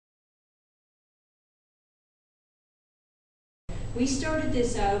We started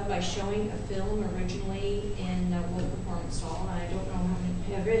this out by showing a film originally in World Performance Hall, and I don't know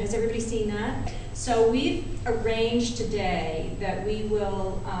how many, has everybody seen that? So we've arranged today that we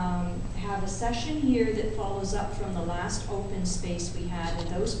will have a session here that follows up from the last open space we had, and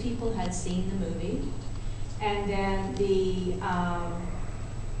those people had seen the movie. And then the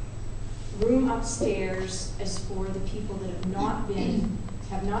room upstairs is for the people that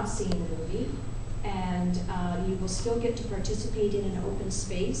have not seen the movie. And you will still get to participate in an open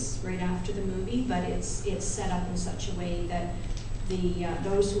space right after the movie, but it's set up in such a way that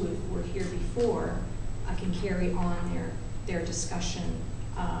those who were here before can carry on their discussion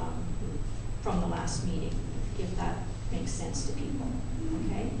from the last meeting, if that makes sense to people.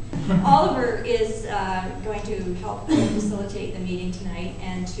 Okay. Oliver is going to help facilitate the meeting tonight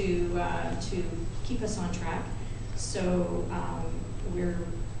and to keep us on track. So we're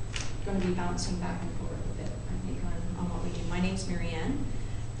going to be bouncing back and forth a bit, I think, on what we do. My name's Marianne.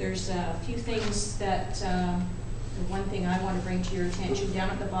 There's a few things that, the one thing I want to bring to your attention down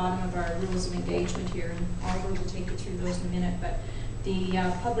at the bottom of our rules of engagement here, and Oliver will take you through those in a minute, but the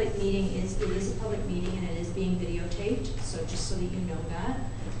public meeting is a public meeting and it is being videotaped, so just so that you know that,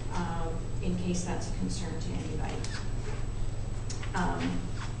 in case that's a concern to anybody.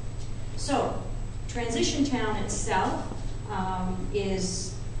 So, Transition Town itself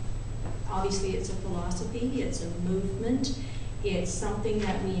is, obviously it's a philosophy, it's a movement, it's something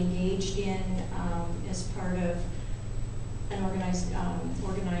that we engaged in as part of an organized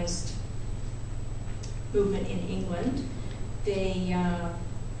movement in England. They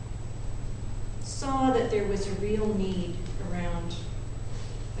saw that there was a real need around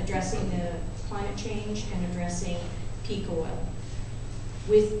addressing the climate change and addressing peak oil.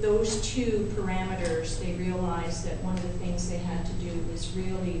 With those two parameters, they realized that one of the things they had to do was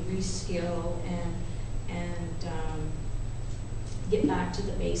really reskill and get back to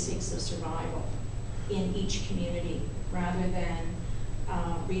the basics of survival in each community, rather than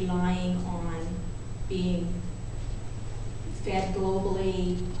relying on being fed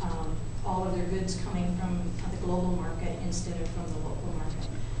globally, all of their goods coming from the global market instead of from the local market.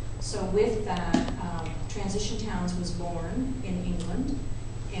 So with that, Transition Towns was born in England,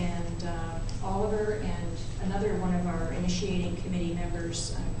 and Oliver and another one of our initiating committee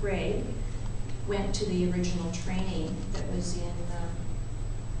members, Greg, went to the original training that was in,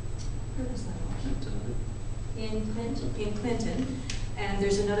 where was that? In Clinton, and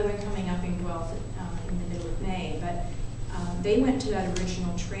there's another one coming up in Guelph in the middle of May, but they went to that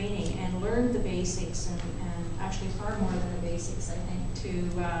original training and learned the basics, and actually far more than the basics, I think,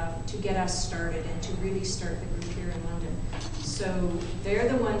 to get us started and to really start the group here in London. So they're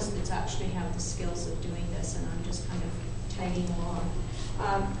the ones that actually have the skills of doing this, and I'm just kind of tagging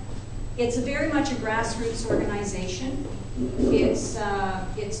along. It's very much a grassroots organization.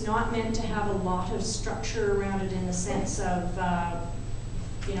 It's not meant to have a lot of structure around it in the sense of,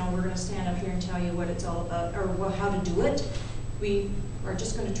 you know, we're going to stand up here and tell you what it's all about or how to do it. We are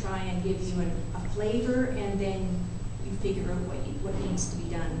just going to try and give you a flavor, and then you figure out what needs to be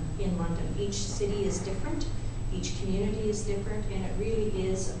done in London. Each city is different, each community is different, and it really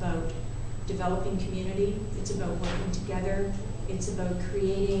is about developing community. It's about working together. It's about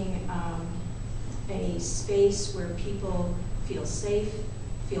creating a space where people feel safe,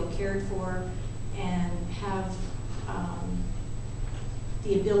 feel cared for, and have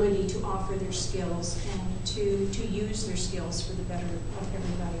the ability to offer their skills and to use their skills for the better of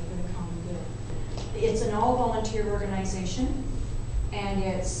everybody, for the common good. It's an all-volunteer organization, and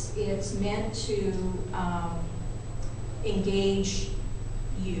it's meant to engage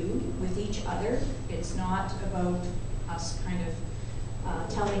you with each other. It's not about us kind of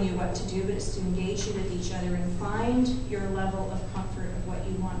telling you what to do, but it's to engage you with each other and find your level of comfort of what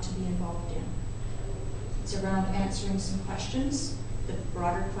you want to be involved in. It's around answering some questions, the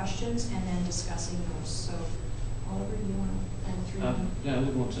broader questions, and then discussing those. So, Oliver, you want to add through? Yeah, I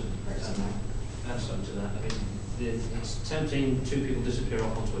would want to add something to that. I mean, it's tempting to people disappear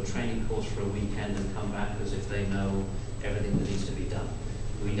off onto a training course for a weekend and come back as if they know everything that needs to be done.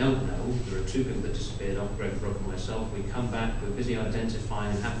 We don't know. There are two people that disappeared off, Greg Brooke and myself. We come back, we're busy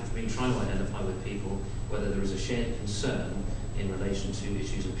identifying and have been trying to identify with people whether there is a shared concern in relation to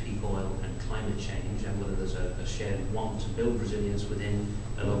issues of peak oil and climate change, and whether there's a shared want to build resilience within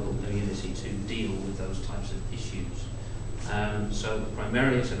a local community to deal with those types of issues. So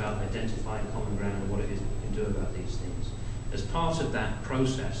primarily it's about identifying common ground and what it is we can do about these things. As part of that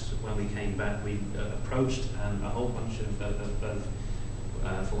process, when we came back, we approached a whole bunch of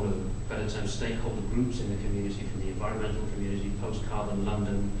for want of a better term, stakeholder groups in the community, from the environmental community, post-carbon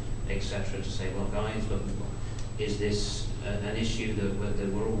London, etc., to say, well, guys, look, is this an issue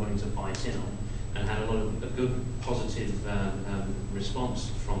that we're all wanting to bite in on, and had a good positive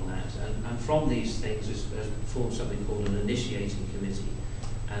response from that. And from these things has formed something called an initiating committee.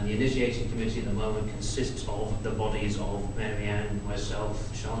 And the initiating committee at the moment consists of the bodies of Mary Ann,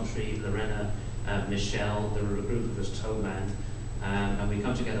 myself, Chantry, Lorena, Michelle. There are a group of us, Toban, and we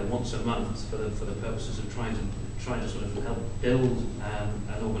come together once a month for the purposes of trying to sort of help build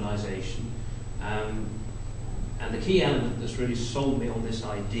an organisation. And the key element that's really sold me on this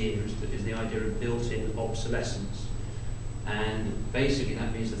idea is the idea of built-in obsolescence. And basically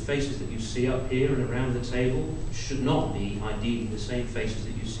that means the faces that you see up here and around the table should not be ideally the same faces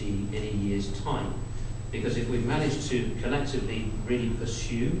that you see in a year's time. Because if we've managed to collectively really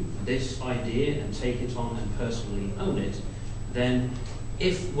pursue this idea and take it on and personally own it, then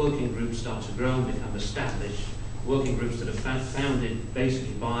if working groups start to grow and become established, working groups that are founded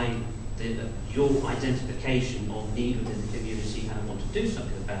basically by your identification of need within the community and want to do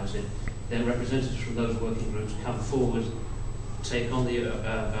something about it, then representatives from those working groups come forward, take on the, it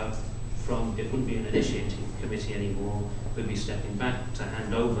wouldn't be an initiating committee anymore, we'd be stepping back to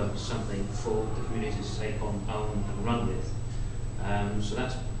hand over something for the community to take on, own and run with. So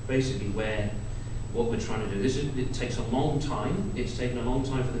that's basically what we're trying to do. It takes a long time. It's taken a long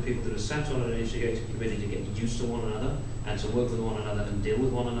time for the people that are sat on an initiating committee to get used to one another and to work with one another and deal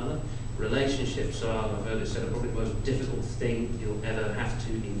with one another. Relationships are, I've heard it said, probably the most difficult thing you'll ever have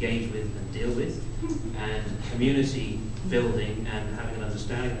to engage with and deal with. And community building and having an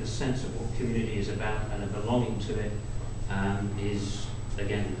understanding and a sense of what community is about and a belonging to it is,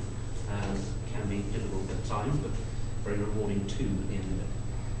 again, can be difficult at times, but very rewarding too at the end of it.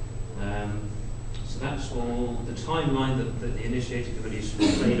 So that's all the timeline that the initiating committee has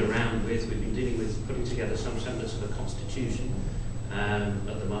played around with. We've been dealing with putting together some semblance of a constitution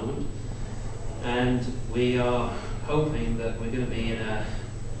at the moment. And we are hoping that we're going to be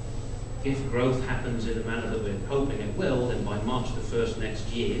if growth happens in the manner that we're hoping it will, then by March the 1st next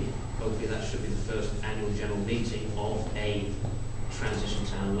year, hopefully that should be the first annual general meeting of a Transition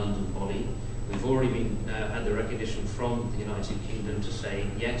Town London body. We've already had the recognition from the United Kingdom to say,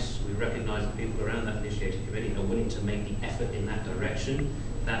 yes, we recognise the people around that initiating committee are willing to make the effort in that direction.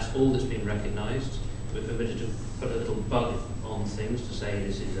 That's all that's been recognised. We're permitted to put a little bug on things to say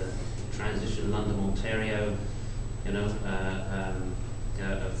this is a Transition London Ontario,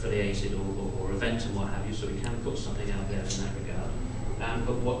 affiliated or event and what have you, so we can put something out there in that regard.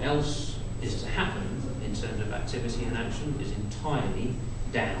 But what else is to happen in terms of activity and action is entirely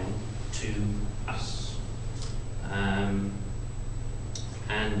down to us. And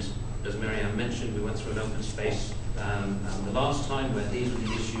as Mary Ann mentioned, we went through an open space the last time where these were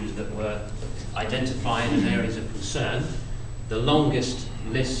the issues that were identified as areas of concern. The longest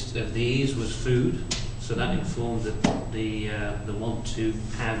list of these was food, so that informed the want to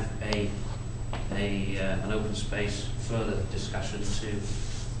have an open space further discussion to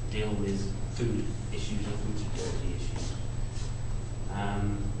deal with food issues and food security issues.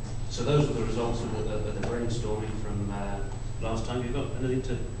 So those were the results of the brainstorming from last time. You've got anything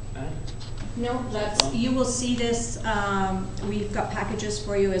to add? No, you will see this. We've got packages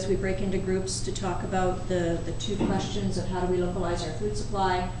for you as we break into groups to talk about the two questions of how do we localize our food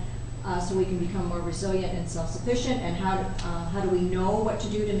supply so we can become more resilient and self-sufficient, and how do we know what to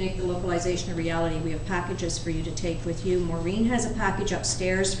do to make the localization a reality. We have packages for you to take with you. Maureen has a package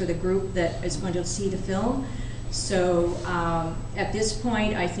upstairs for the group that is going to see the film. So at this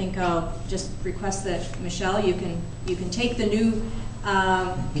point, I think I'll just request that, Michelle, you can take the new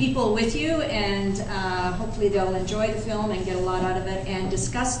people with you, and hopefully they'll enjoy the film and get a lot out of it, and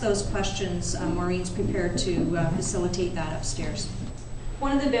discuss those questions. Maureen's prepared to facilitate that upstairs.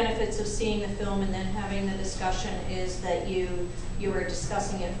 One of the benefits of seeing the film and then having the discussion is that you are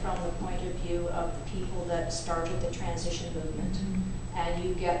discussing it from the point of view of the people that started the transition movement. And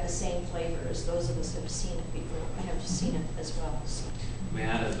you get the same flavor as those of us that have seen it before. I have seen it as well. So. We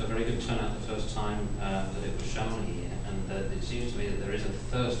had a very good turnout the first time that it was shown here, and it seems to me that there is a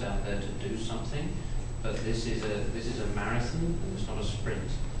thirst out there to do something, but this is a marathon and it's not a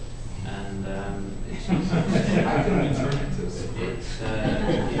sprint. And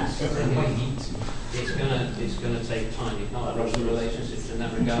it's gonna take time. You can't rush the relationships in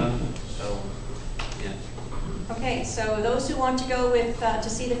that regard. So, yeah. Okay, so those who want to go with to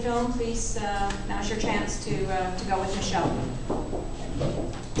see the film, please, now's your chance to go with Michelle.